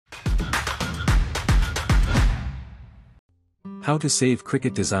How to save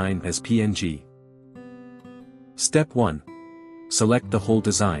Cricut design as PNG. Step 1. Select the whole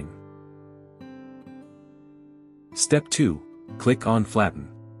design. Step 2. Click on Flatten.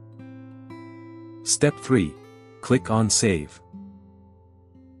 Step 3. Click on Save.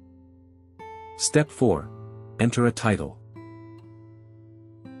 Step 4. Enter a title.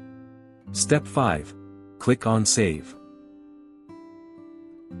 Step 5. Click on Save.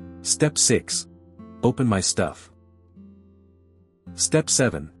 Step 6. Open My Stuff. Step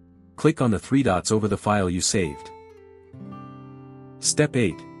 7. Click on the three dots over the file you saved. Step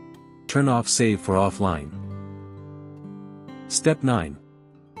 8. Turn off Save for offline. Step 9.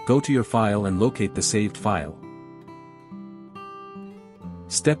 Go to your file and locate the saved file.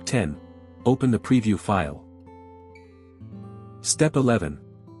 Step 10. Open the preview file. Step 11.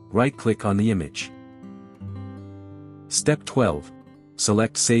 Right-click on the image. Step 12.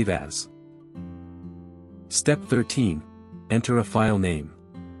 Select Save As. Step 13. Enter a file name.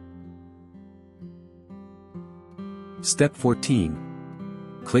 Step 14.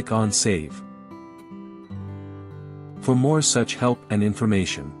 Click on Save. For more such help and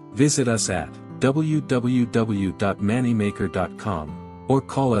information, visit us at www.mannymaker.com or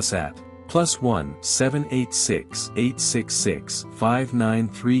call us at +1 786 866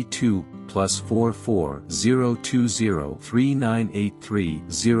 5932 +44 020 3983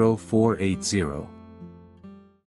 0480.